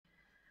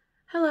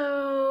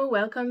Hello,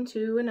 welcome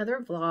to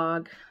another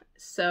vlog.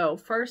 So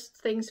first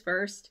things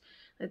first,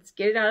 let's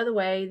get it out of the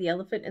way, the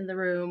elephant in the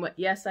room.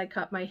 Yes, I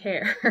cut my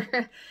hair.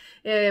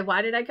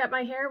 Why did I cut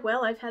my hair?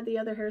 Well, I've had the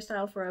other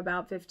hairstyle for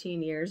about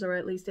 15 years, or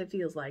at least it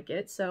feels like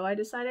it, so I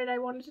decided I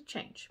wanted to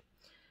change.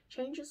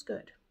 Change is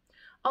good.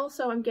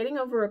 Also, I'm getting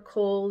over a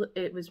cold.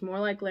 It was more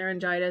like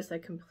laryngitis. I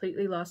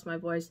completely lost my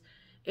voice.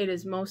 It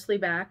is mostly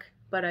back,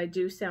 but I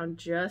do sound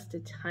just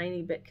a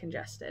tiny bit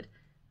congested.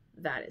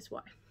 That is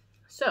why.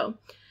 So,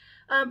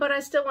 but I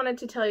still wanted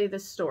to tell you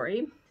this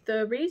story.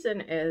 The reason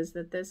is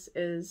that this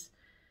is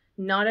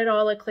not at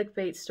all a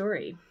clickbait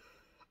story.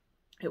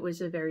 It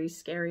was a very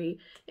scary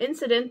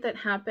incident that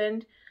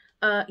happened.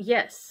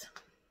 Yes,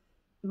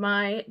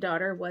 my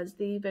daughter was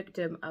the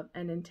victim of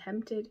an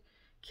attempted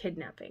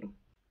kidnapping.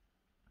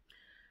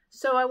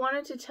 So I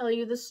wanted to tell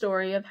you the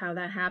story of how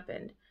that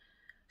happened.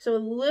 So a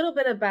little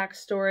bit of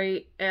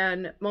backstory,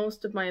 and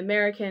most of my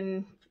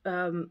American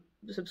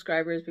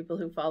subscribers, people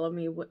who follow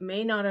me,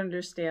 may not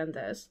understand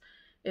this,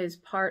 is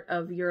part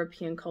of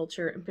European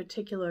culture, in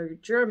particular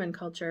German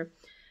culture,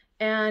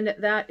 and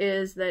that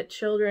is that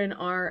children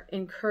are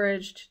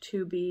encouraged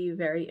to be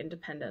very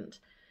independent.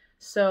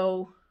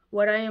 So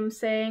what I am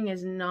saying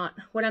is not,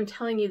 what I'm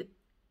telling you,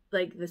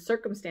 like the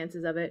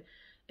circumstances of it,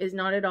 is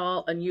not at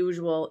all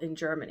unusual in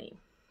Germany.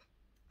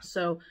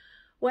 So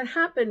what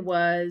happened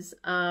was,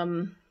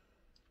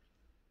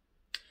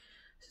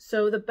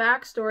 so the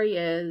backstory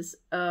is,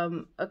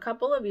 a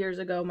couple of years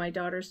ago, my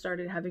daughter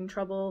started having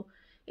trouble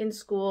in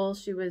school.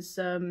 She was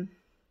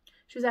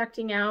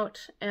acting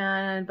out,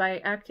 and by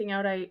acting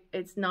out,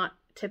 it's not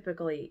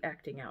typically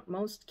acting out.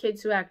 Most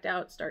kids who act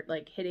out start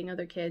like hitting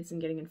other kids and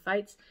getting in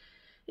fights.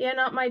 Yeah,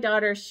 not my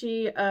daughter.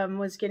 She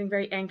was getting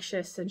very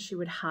anxious, and she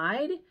would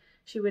hide.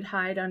 She would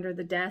hide under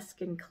the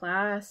desk in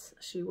class.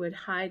 She would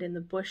hide in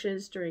the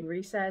bushes during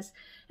recess.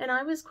 And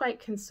I was quite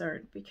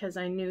concerned because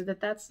I knew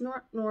that that's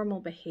not normal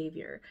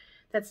behavior.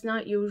 That's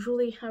not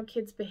usually how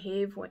kids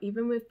behave,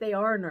 even if they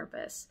are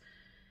nervous.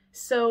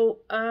 So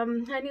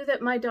I knew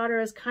that my daughter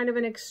is kind of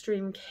an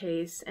extreme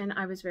case, and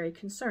I was very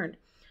concerned.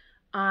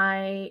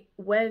 I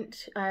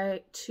went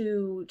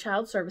to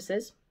child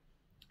services.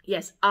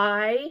 Yes,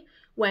 I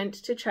went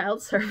to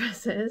child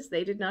services.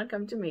 They did not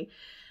come to me.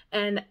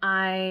 And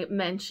I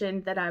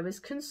mentioned that I was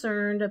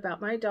concerned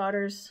about my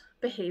daughter's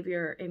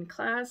behavior in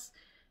class,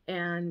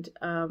 and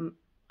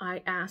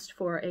I asked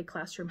for a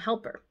classroom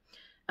helper.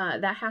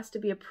 That has to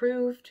be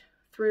approved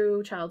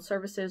through child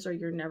services, or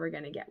you're never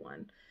going to get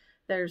one.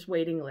 There's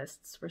waiting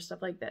lists for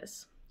stuff like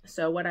this.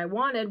 So what I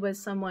wanted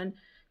was someone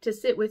to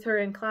sit with her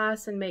in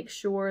class and make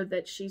sure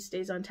that she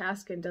stays on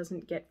task and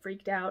doesn't get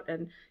freaked out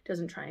and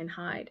doesn't try and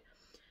hide.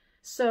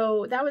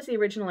 So that was the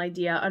original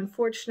idea.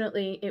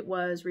 Unfortunately, it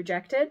was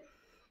rejected.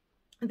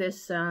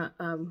 This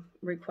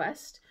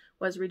request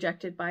was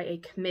rejected by a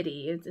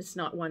committee. It's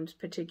not one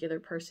particular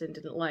person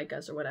didn't like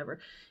us or whatever.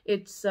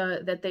 It's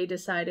that they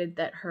decided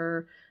that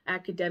her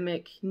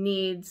academic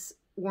needs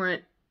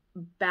weren't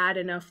bad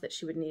enough that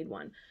she would need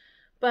one.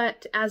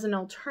 But as an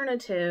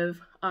alternative,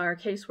 our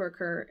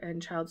caseworker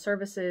and child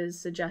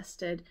services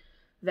suggested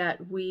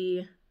that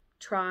we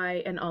try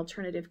an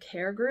alternative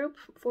care group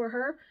for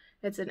her.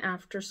 It's an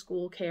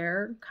after-school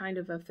care kind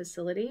of a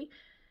facility.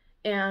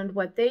 And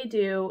what they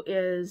do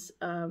is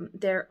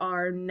there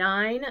are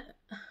 9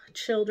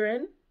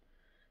 children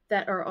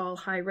that are all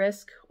high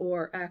risk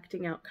or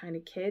acting out kind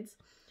of kids,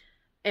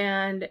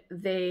 and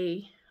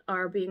they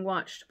are being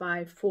watched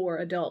by 4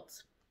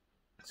 adults.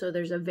 So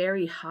there's a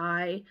very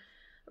high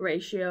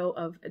ratio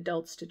of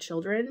adults to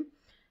children,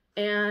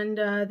 and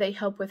they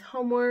help with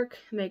homework,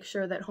 make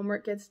sure that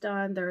homework gets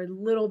done. They're a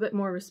little bit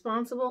more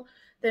responsible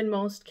than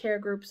most care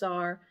groups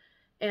are,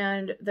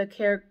 and the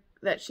care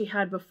that she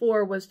had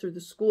before was through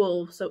the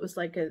school, so it was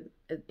like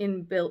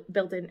an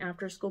built-in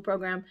after-school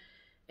program,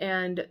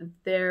 and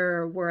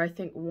there were, I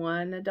think,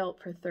 1 adult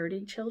per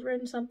 30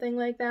 children, something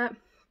like that.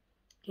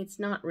 It's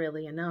not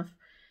really enough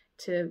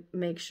to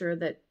make sure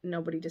that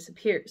nobody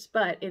disappears,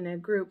 but in a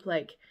group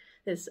like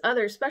this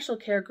other special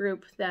care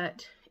group,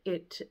 that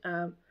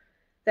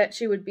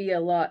she would be a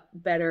lot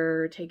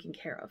better taken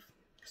care of.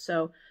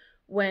 So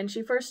when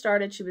she first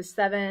started, she was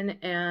 7,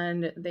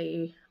 and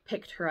they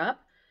picked her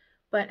up.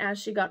 But as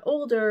she got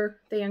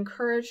older, they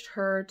encouraged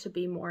her to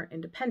be more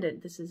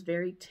independent. This is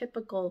very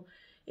typical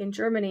in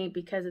Germany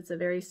because it's a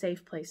very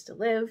safe place to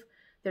live.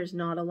 There's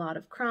not a lot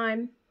of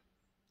crime.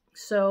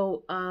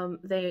 So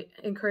they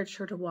encouraged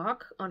her to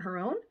walk on her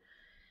own.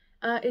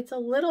 It's a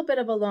little bit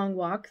of a long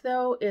walk,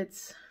 though.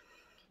 It's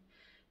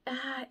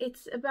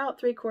about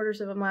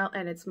 3/4 of a mile,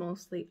 and it's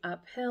mostly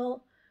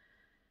uphill.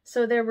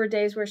 So there were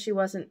days where she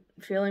wasn't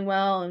feeling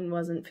well and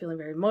wasn't feeling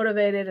very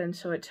motivated, and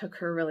so it took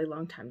her a really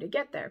long time to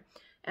get there.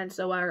 And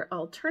so our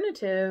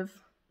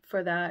alternative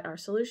for that, our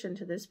solution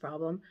to this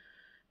problem,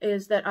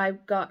 is that I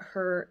got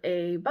her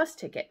a bus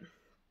ticket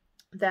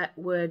that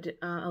would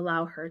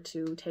allow her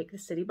to take the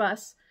city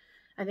bus.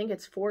 I think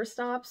it's 4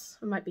 stops,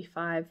 it might be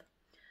 5,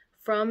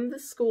 from the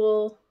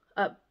school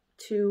up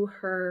to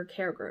her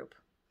care group.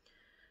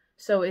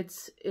 So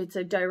it's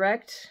a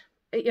direct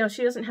you know,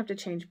 she doesn't have to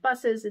change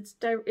buses.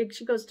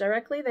 She goes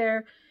directly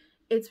there.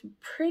 It's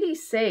pretty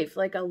safe.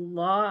 Like, a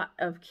lot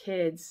of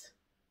kids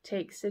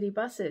take city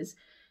buses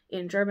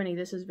in Germany.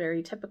 This is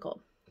very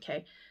typical.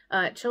 Okay.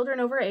 Children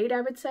over 8,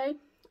 I would say.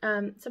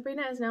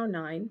 Sabrina is now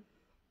 9.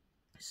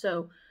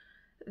 So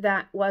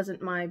that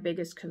wasn't my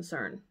biggest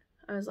concern.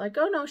 I was like,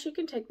 oh no, she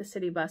can take the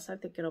city bus. I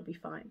think it'll be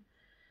fine.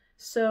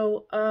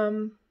 So,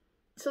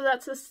 so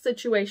that's the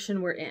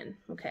situation we're in.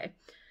 Okay.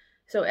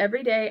 So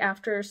every day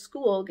after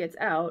school gets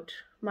out,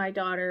 my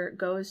daughter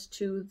goes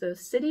to the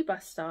city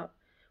bus stop,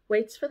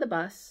 waits for the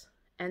bus,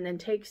 and then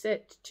takes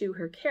it to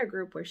her care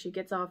group, where she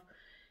gets off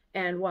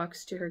and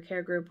walks to her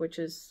care group, which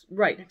is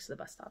right next to the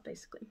bus stop,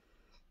 basically.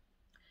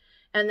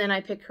 And then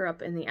I pick her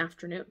up in the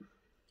afternoon.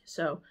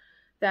 So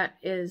that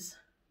is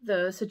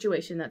the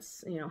situation.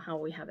 That's, you know, how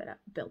we have it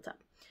built up.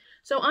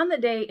 So on the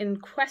day in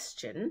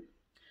question,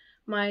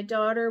 my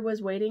daughter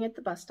was waiting at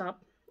the bus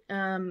stop.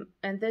 And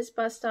this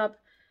bus stop,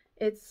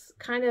 it's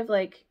kind of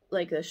like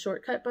a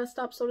shortcut bus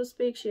stop, so to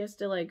speak. She has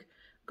to like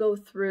go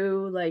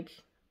through like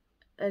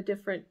a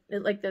different,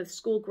 like the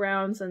school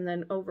grounds, and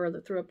then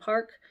through a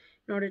park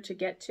in order to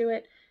get to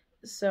it.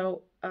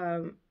 So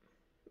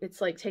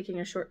it's like taking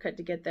a shortcut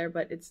to get there,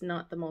 but it's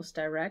not the most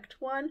direct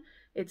one.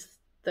 It's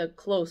the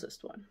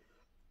closest one.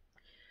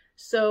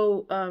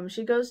 So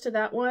she goes to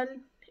that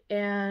one,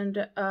 and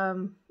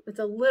it's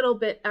a little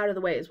bit out of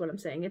the way is what I'm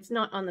saying. It's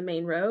not on the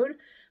main road,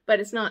 but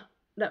it's not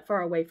that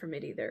far away from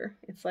it either.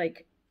 It's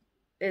like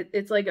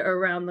it's like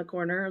around the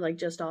corner, like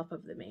just off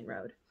of the main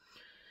road.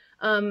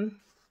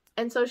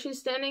 And so she's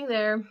standing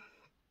there.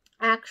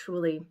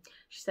 Actually,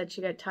 she said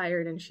she got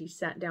tired and she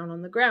sat down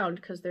on the ground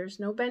because there's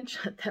no bench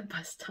at that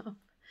bus stop.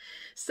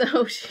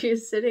 So she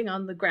is sitting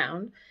on the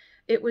ground.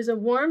 It was a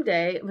warm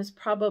day. It was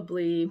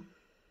probably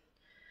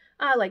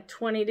like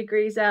 20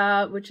 degrees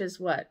out, which is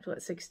what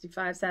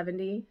 65,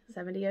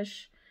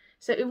 70-ish.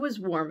 So it was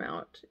warm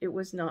out. It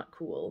was not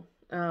cool.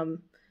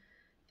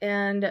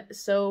 And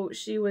so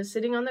she was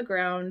sitting on the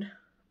ground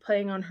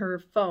playing on her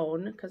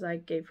phone, because I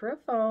gave her a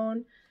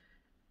phone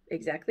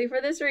exactly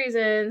for this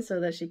reason, so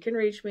that she can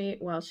reach me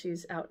while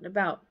she's out and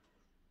about.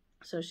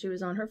 So she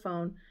was on her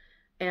phone,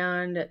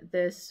 and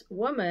this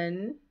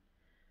woman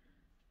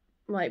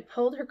like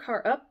pulled her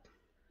car up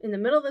in the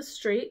middle of the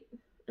street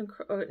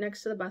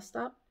next to the bus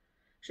stop.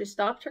 She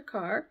stopped her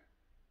car,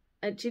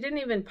 and she didn't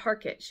even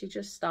park it. She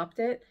just stopped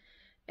it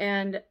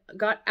and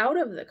got out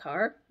of the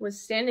car, was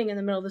standing in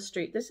the middle of the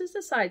street. This is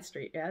a side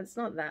street. Yeah, it's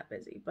not that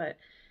busy, but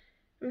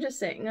I'm just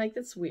saying, like,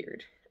 that's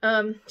weird.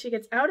 She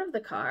gets out of the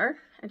car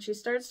and she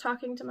starts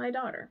talking to my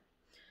daughter.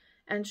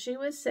 And she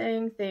was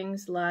saying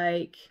things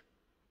like,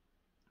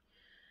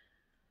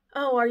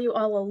 oh, are you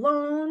all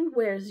alone?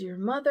 Where's your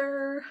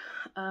mother?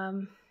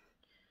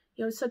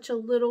 You're such a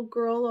little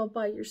girl all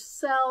by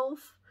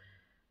yourself.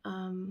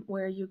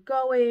 Where are you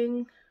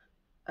going?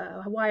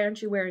 Why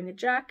aren't you wearing a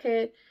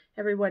jacket?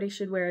 Everybody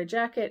should wear a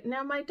jacket.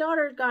 Now, my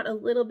daughter got a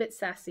little bit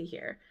sassy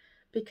here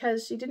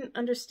because she didn't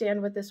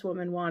understand what this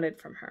woman wanted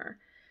from her.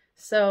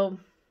 So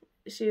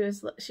she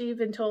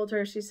even told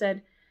her, she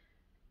said,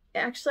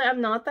 actually, I'm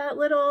not that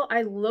little.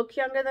 I look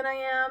younger than I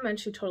am. And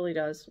she totally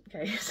does.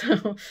 Okay.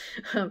 So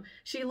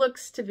she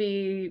looks to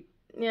be,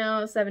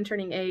 7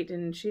 turning 8,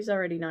 and she's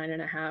already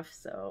 9.5.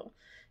 So,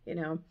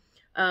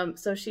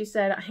 so she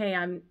said, hey,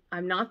 I'm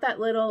not that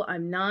little.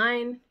 I'm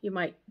 9. You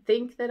might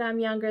think that I'm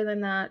younger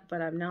than that,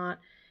 but I'm not.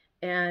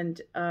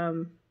 And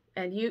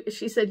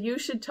she said, you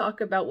should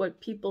talk about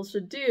what people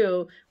should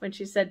do, when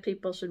she said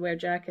people should wear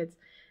jackets.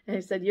 And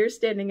I said, you're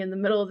standing in the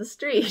middle of the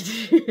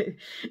street.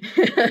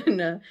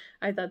 And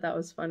I thought that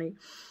was funny.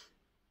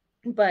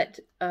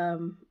 But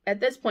at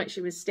this point,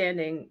 she was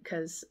standing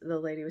because the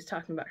lady was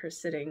talking about her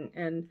sitting.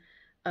 And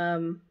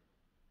but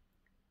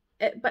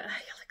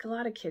like, a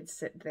lot of kids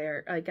sit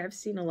there. Like, I've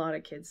seen a lot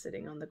of kids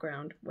sitting on the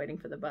ground waiting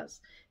for the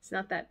bus. It's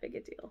not that big a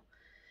deal.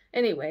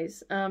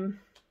 Anyways,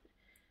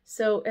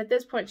 so at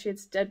this point, she had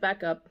stood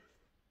back up,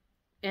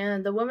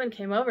 and the woman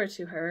came over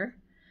to her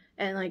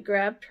and like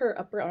grabbed her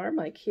upper arm,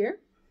 like here,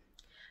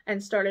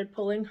 and started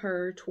pulling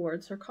her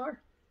towards her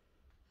car.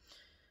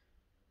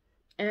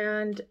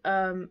 And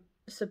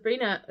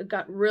Sabrina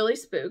got really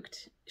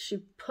spooked. She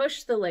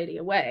pushed the lady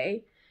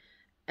away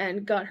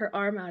and got her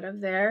arm out of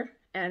there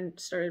and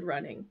started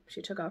running.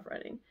 She took off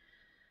running.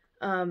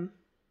 And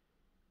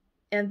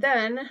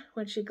then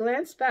when she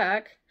glanced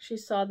back, she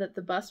saw that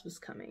the bus was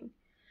coming.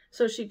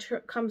 So she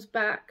comes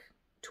back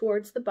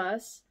towards the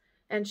bus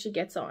and she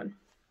gets on.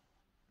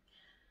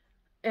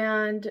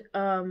 And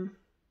then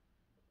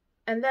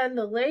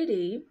the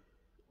lady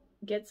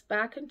gets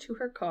back into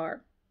her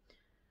car.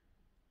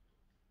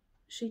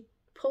 She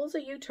pulls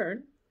a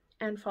U-turn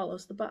and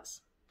follows the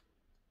bus.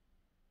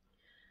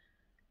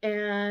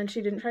 And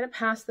she didn't try to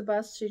pass the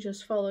bus. She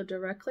just followed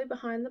directly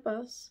behind the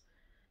bus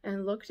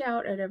and looked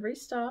out at every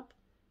stop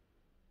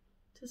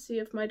to see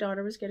if my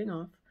daughter was getting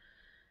off.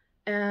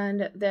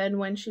 And then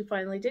when she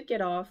finally did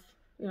get off,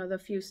 the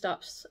few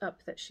stops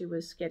up that she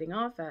was getting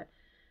off at,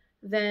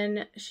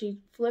 then she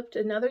flipped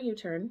another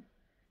U-turn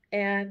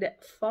and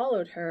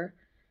followed her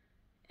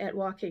at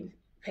walking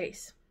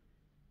pace.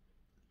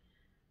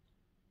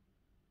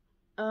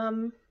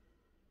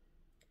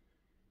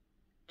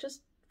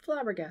 Just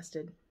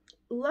flabbergasted.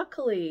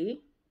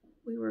 Luckily,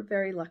 we were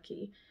very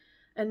lucky.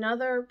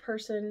 Another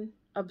person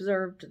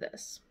observed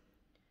this.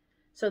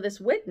 So this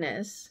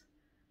witness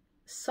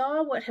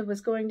saw what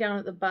was going down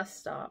at the bus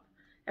stop.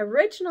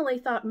 Originally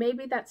thought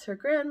maybe that's her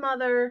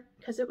grandmother,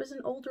 because it was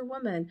an older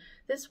woman.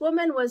 This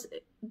woman was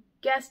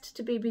guessed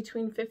to be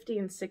between 50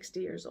 and 60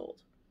 years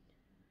old.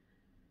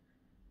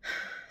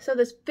 So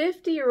this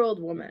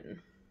 50-year-old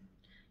woman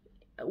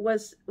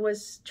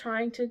was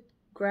trying to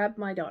grab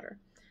my daughter.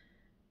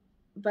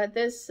 But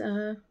this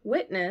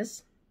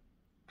witness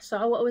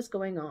saw what was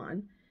going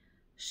on.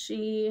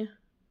 She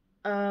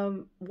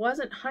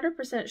wasn't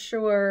 100%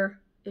 sure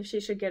if she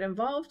should get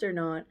involved or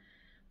not.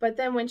 But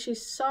then when she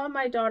saw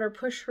my daughter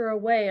push her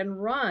away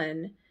and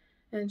run,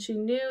 and she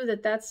knew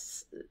that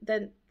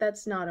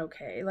that's not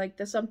okay. Like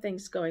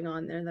something's going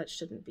on there that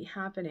shouldn't be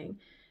happening.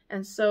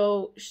 And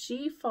so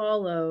she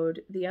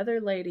followed the other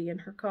lady in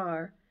her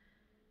car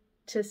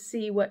to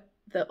see what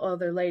the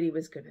other lady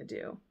was going to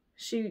do.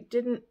 She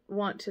didn't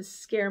want to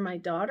scare my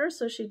daughter,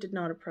 so she did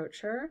not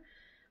approach her,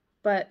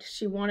 but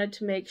she wanted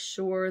to make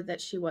sure that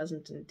she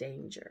wasn't in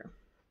danger.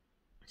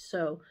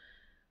 So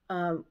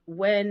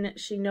when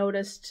she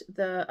noticed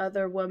the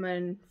other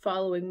woman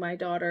following my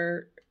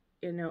daughter,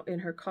 in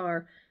her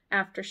car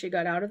after she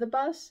got out of the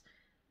bus,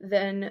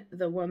 then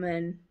the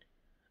woman,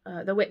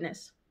 the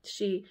witness,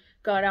 she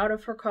got out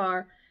of her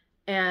car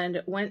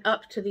and went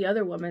up to the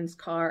other woman's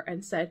car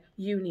and said,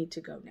 "You need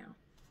to go now.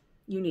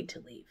 You need to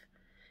leave.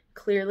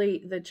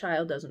 Clearly, the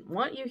child doesn't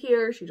want you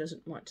here. She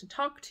doesn't want to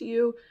talk to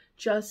you.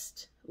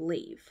 Just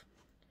leave."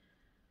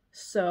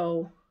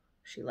 So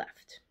she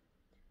left.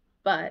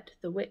 But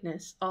the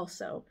witness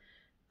also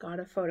got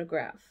a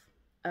photograph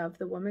of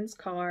the woman's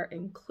car,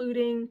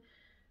 including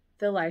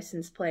the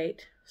license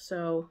plate.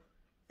 So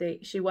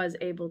she was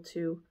able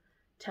to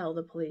tell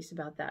the police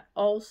about that.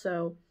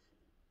 Also,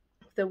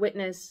 the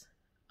witness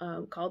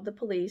called the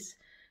police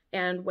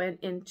and went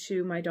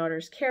into my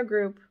daughter's care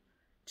group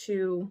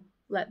to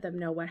let them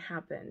know what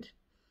happened.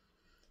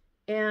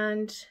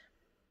 And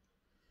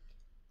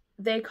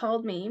they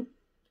called me,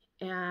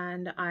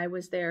 and I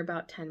was there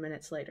about 10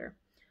 minutes later.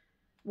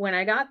 When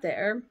I got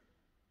there,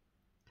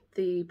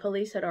 the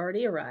police had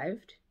already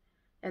arrived,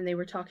 and they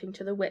were talking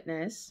to the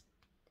witness.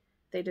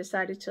 They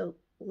decided to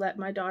let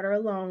my daughter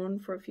alone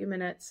for a few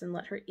minutes and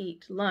let her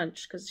eat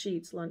lunch, because she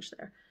eats lunch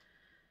there,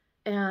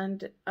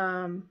 and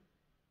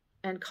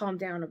calm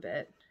down a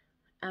bit.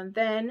 And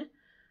then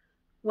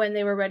when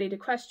they were ready to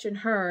question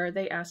her,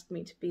 they asked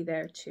me to be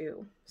there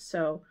too.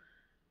 So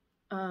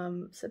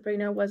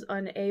Sabrina was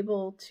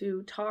unable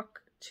to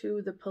talk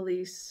to the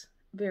police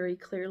very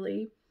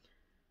clearly.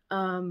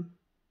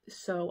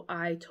 So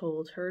I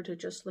told her to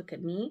just look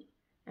at me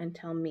and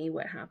tell me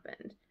what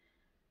happened,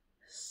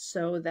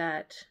 so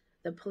that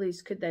the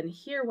police could then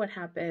hear what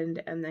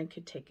happened and then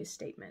could take a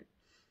statement.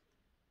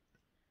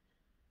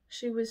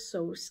 She was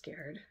so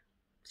scared.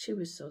 She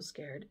was so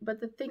scared. But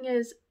the thing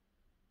is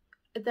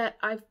that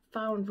I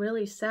found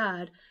really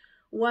sad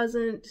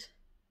wasn't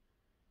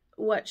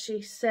what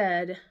she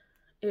said.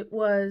 It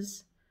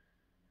was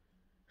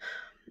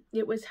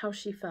how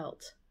she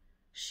felt.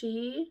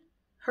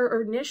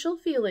 Her initial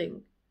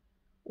feeling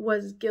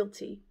was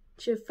guilty.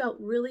 She felt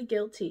really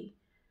guilty,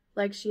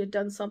 like she had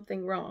done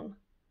something wrong,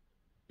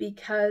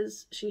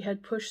 because she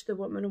had pushed the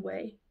woman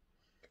away.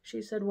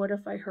 She said, "What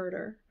if I hurt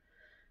her?"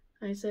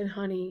 I said,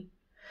 "Honey,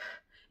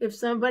 if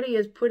somebody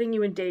is putting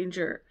you in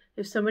danger,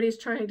 if somebody's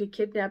trying to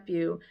kidnap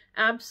you,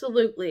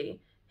 absolutely.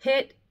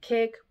 Hit,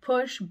 kick,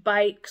 push,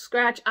 bite,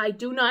 scratch. I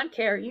do not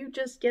care. You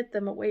just get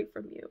them away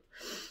from you."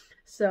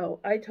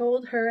 So I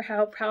told her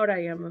how proud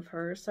I am of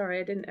her. Sorry,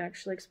 I didn't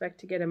actually expect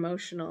to get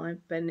emotional.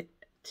 I've been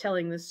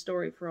telling this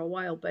story for a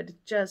while, but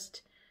it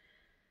just,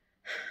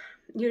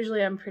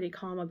 usually I'm pretty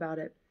calm about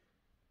it.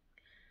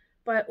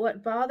 But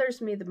what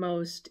bothers me the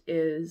most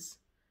is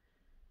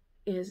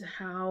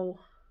how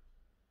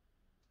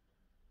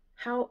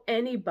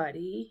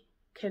anybody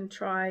can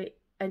try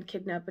and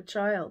kidnap a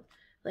child.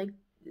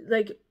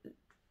 Like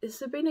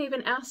Sabrina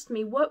even asked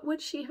me, what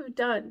would she have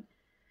done?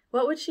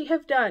 What would she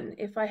have done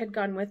if I had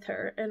gone with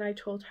her? And I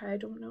told her, I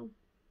don't know.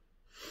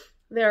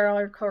 There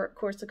are, of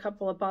course, a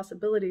couple of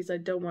possibilities I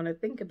don't want to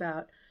think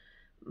about.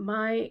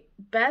 My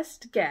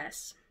best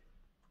guess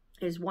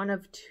is one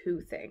of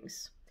two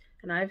things.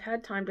 And I've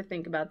had time to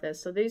think about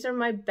this. So these are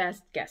my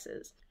best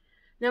guesses.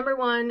 Number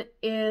one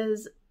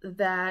is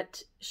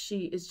that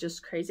she is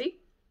just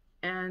crazy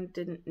and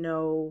didn't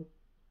know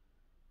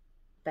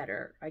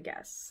better, I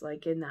guess.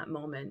 Like in that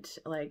moment,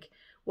 like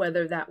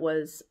whether that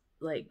was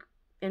like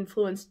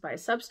influenced by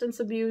substance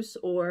abuse,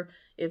 or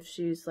if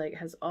she's like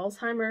has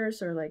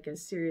Alzheimer's or like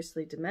is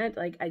seriously demented,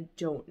 like I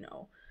don't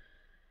know.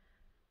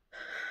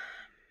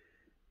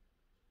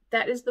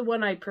 That is the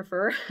one I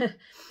prefer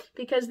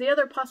because the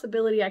other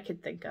possibility I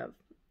could think of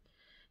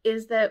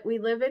is that we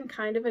live in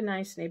kind of a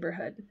nice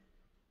neighborhood,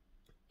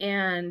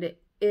 and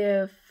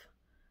if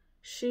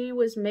she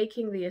was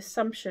making the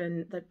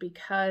assumption that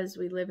because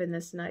we live in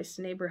this nice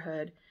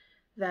neighborhood,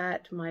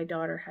 that my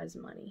daughter has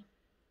money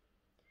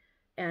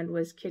and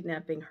was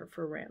kidnapping her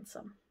for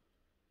ransom.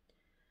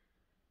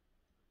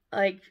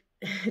 Like,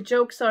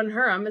 joke's on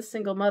her, I'm a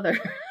single mother.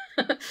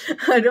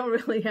 I don't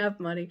really have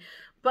money.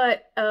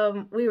 But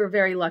we were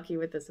very lucky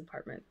with this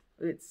apartment.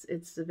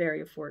 It's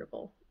very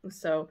affordable.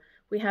 So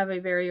we have a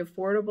very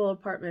affordable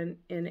apartment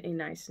in a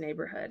nice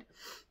neighborhood,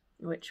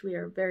 which we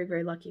are very,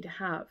 very lucky to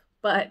have.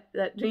 But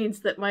that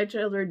means that my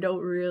children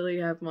don't really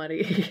have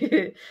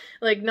money.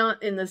 Like,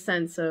 not in the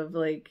sense of,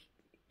 like,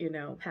 you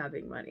know,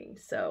 having money.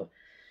 So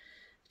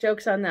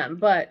joke's on them.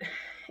 But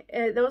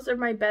those are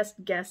my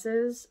best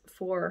guesses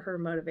for her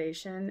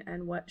motivation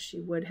and what she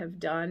would have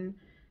done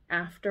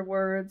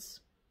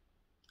afterwards.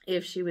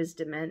 If she was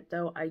dement,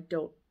 though, I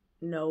don't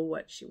know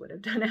what she would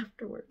have done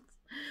afterwards.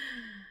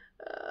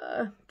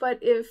 But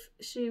if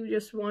she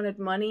just wanted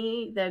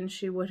money, then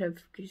she would have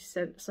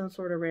sent some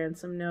sort of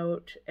ransom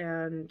note,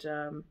 and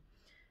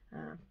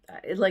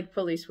like,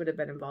 police would have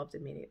been involved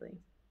immediately.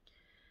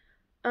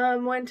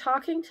 When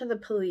talking to the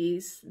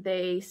police,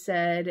 they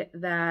said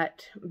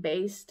that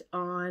based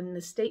on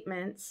the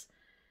statements,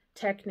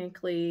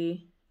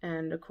 technically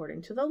and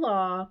according to the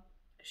law,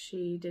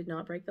 she did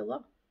not break the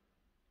law,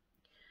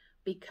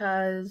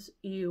 because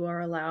you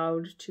are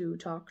allowed to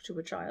talk to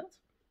a child.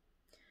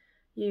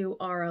 You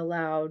are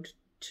allowed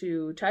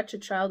to touch a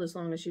child as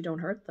long as you don't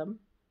hurt them,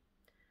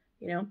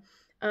 you know?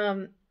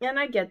 And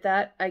I get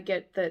that. I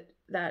get that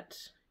that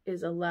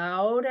is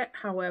allowed.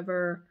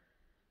 However,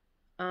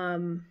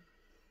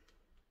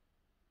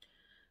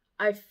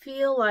 I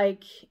feel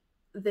like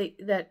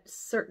that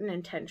certain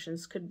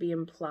intentions could be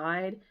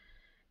implied,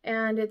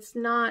 and it's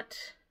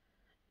not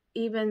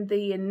even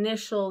the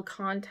initial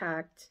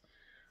contact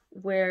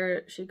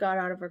where she got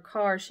out of her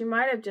car. She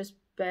might have just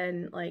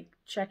been, like,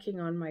 checking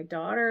on my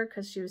daughter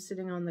because she was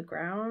sitting on the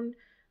ground,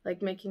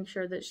 like, making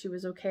sure that she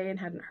was okay and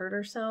hadn't hurt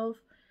herself.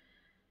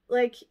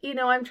 Like, you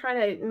know, I'm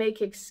trying to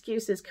make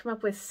excuses, come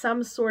up with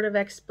some sort of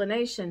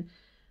explanation.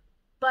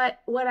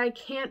 But what I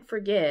can't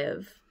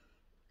forgive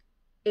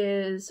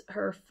is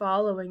her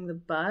following the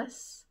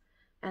bus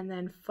and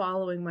then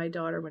following my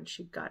daughter when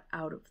she got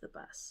out of the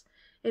bus.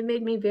 It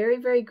made me very,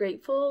 very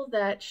grateful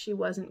that she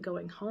wasn't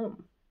going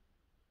home.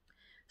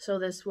 So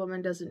this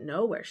woman doesn't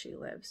know where she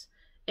lives.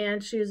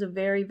 And she is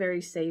very,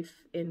 very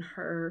safe in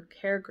her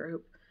care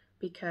group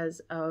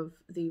because of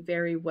the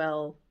very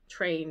well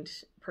trained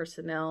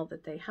personnel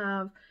that they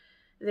have.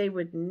 They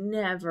would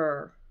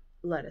never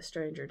let a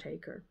stranger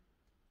take her.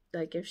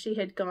 Like, if she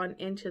had gone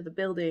into the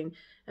building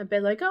and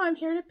been like, oh, I'm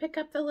here to pick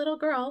up the little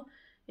girl,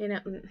 you know,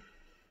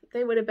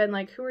 they would have been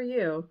like, who are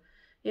you?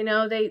 You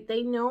know,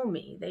 they know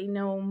me. They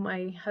know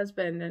my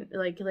husband, and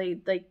like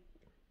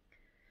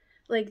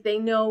they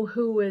know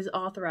who is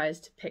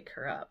authorized to pick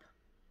her up.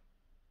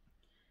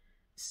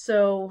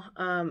 So,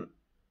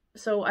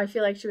 so I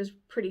feel like she was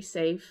pretty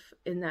safe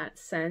in that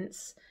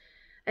sense,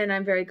 and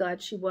I'm very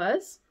glad she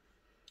was.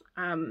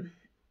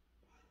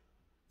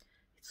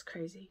 It's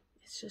crazy.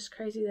 It's just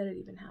crazy that it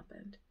even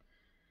happened.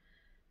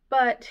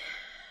 But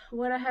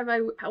what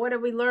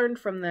have we learned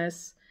from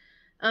this?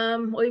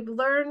 We've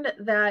learned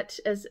that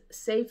as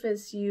safe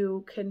as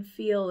you can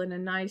feel in a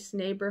nice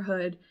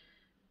neighborhood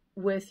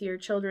with your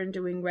children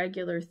doing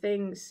regular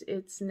things,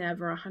 it's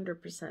never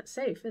 100%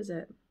 safe, is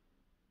it?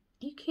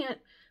 You can't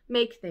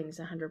make things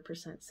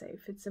 100%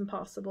 safe. It's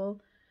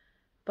impossible.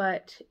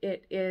 But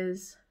it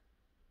is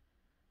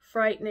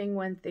frightening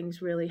when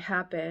things really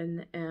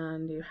happen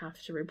and you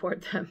have to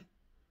report them.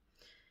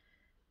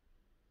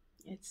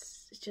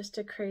 It's just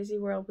a crazy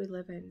world we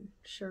live in.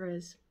 Sure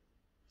is.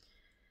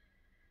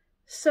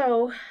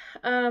 So,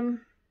 I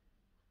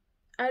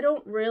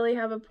don't really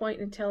have a point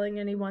in telling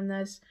anyone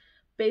this.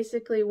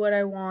 Basically, what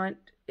I want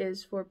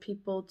is for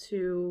people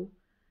to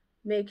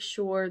make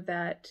sure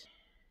that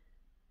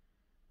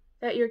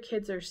your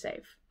kids are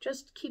safe.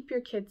 Just keep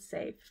your kids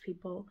safe,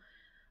 people.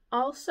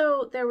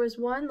 Also, there was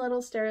one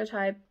little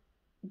stereotype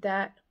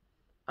that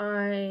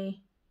I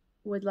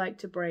would like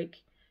to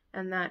break,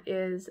 and that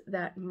is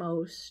that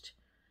most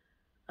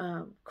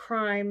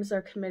crimes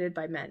are committed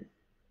by men.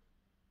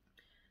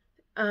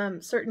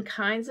 Certain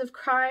kinds of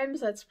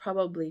crimes, that's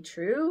probably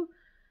true,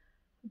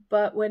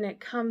 but when it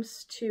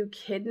comes to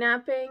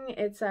kidnapping,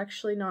 it's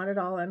actually not at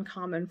all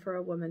uncommon for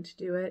a woman to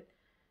do it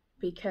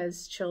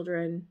because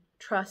children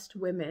trust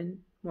women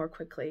more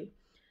quickly.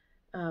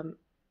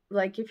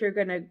 Like, if you're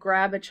going to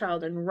grab a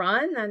child and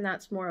run, then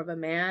that's more of a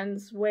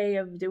man's way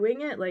of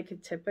doing it, like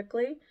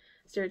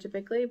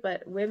stereotypically,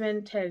 but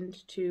women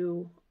tend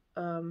to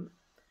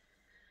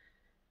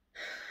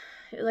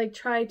like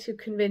try to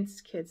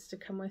convince kids to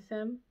come with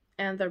them,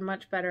 and they're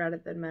much better at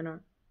it than men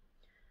are.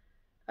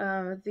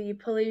 The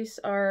police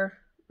are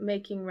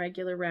making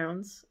regular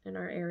rounds in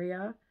our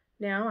area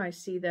now. I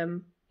see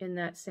them in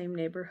that same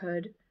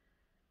neighborhood,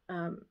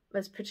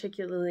 as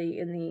particularly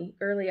in the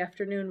early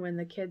afternoon when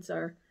the kids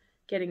are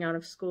getting out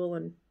of school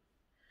and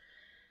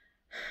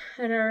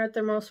are at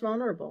their most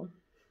vulnerable.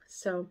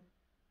 So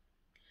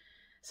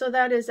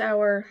that is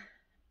our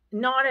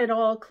not at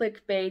all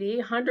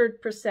clickbaity,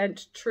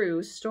 100%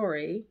 true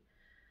story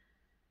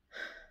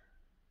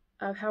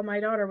of how my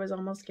daughter was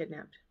almost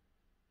kidnapped.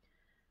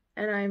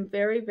 And I'm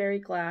very, very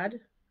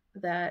glad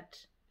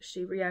that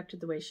she reacted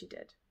the way she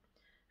did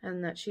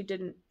and that she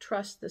didn't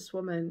trust this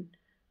woman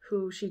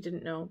who she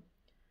didn't know.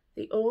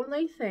 The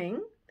only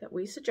thing that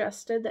we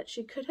suggested that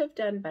she could have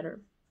done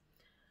better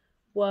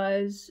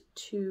was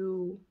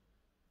to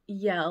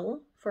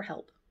yell for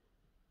help.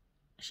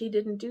 She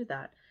didn't do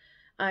that.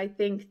 I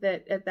think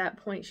that at that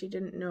point she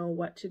didn't know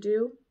what to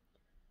do,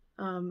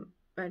 and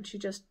she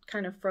just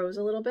kind of froze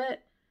a little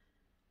bit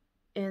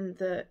in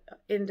the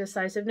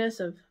indecisiveness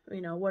of,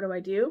 what do I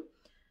do?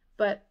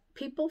 But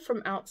people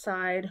from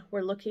outside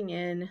were looking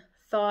in,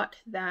 thought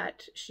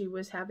that she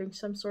was having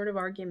some sort of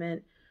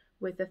argument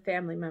with a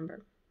family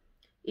member,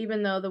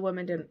 even though the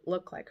woman didn't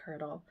look like her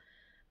at all.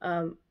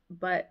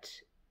 But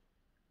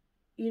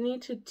you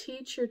need to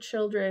teach your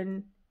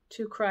children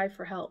to cry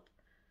for help.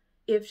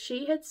 If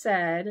she had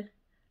said,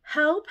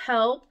 "Help,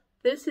 help,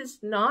 this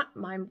is not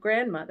my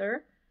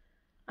grandmother,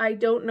 I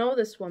don't know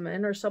this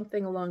woman," or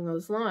something along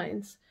those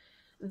lines,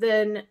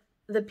 then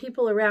the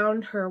people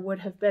around her would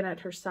have been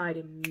at her side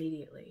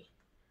immediately.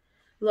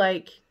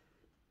 Like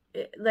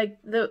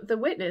the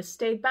witness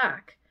stayed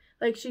back.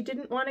 Like, she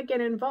didn't want to get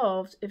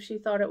involved if she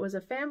thought it was a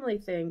family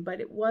thing,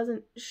 but it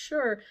wasn't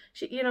sure.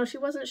 She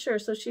wasn't sure,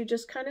 so she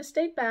just kind of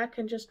stayed back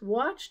and just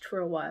watched for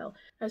a while.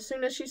 As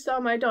soon as she saw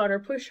my daughter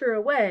push her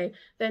away,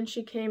 then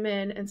she came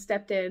in and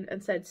stepped in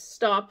and said,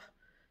 "Stop,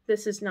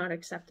 this is not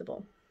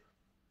acceptable,"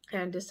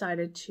 and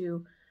decided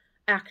to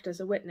act as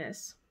a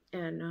witness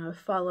and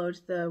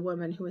followed the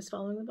woman who was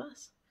following the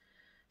bus.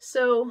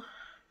 So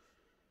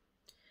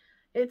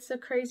it's a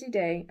crazy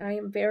day. I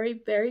am very,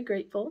 very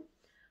grateful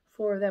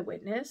for that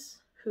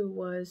witness who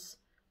was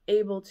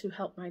able to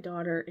help my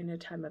daughter in a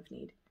time of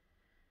need.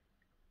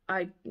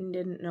 I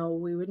didn't know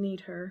we would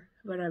need her,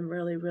 but I'm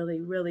really,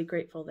 really, really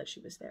grateful that she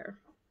was there.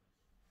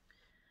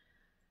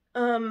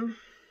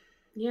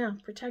 Yeah,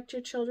 protect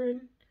your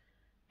children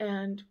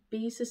and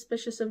be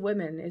suspicious of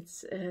women.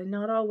 It's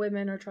not all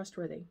women are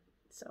trustworthy.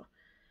 So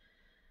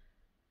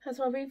that's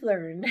what we've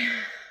learned.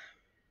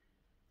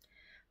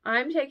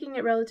 I'm taking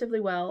it relatively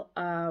well.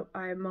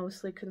 I'm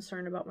mostly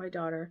concerned about my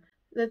daughter.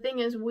 The thing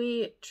is,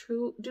 we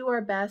do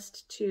our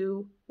best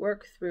to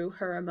work through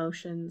her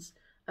emotions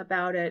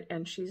about it,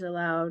 and she's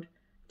allowed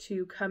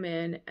to come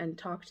in and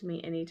talk to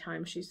me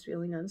anytime she's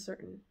feeling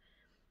uncertain.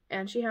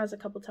 And she has a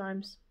couple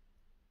times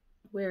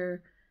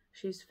where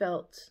she's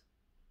felt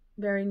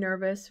very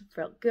nervous,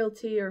 felt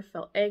guilty, or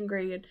felt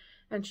angry,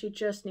 and she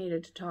just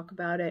needed to talk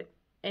about it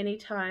any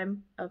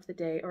time of the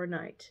day or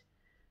night.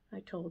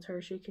 I told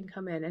her she can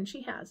come in, and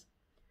she has.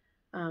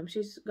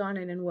 She's gone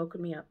in and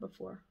woken me up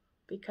before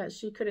because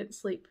she couldn't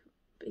sleep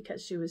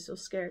because she was so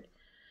scared.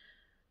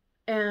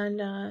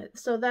 And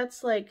so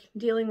that's like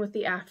dealing with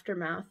the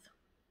aftermath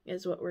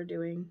is what we're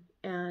doing,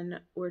 and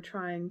we're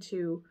trying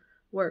to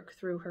work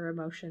through her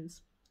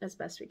emotions as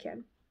best we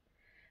can.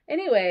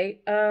 Anyway,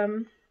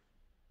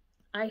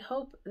 I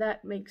hope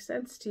that makes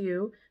sense to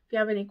you. If you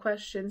have any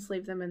questions,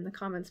 leave them in the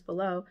comments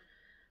below.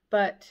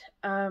 But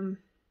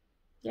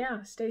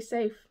yeah, stay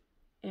safe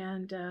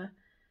and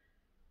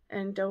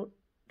don't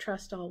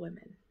trust all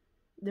women.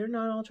 They're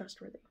not all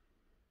trustworthy.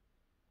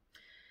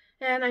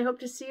 And I hope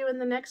to see you in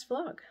the next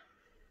vlog.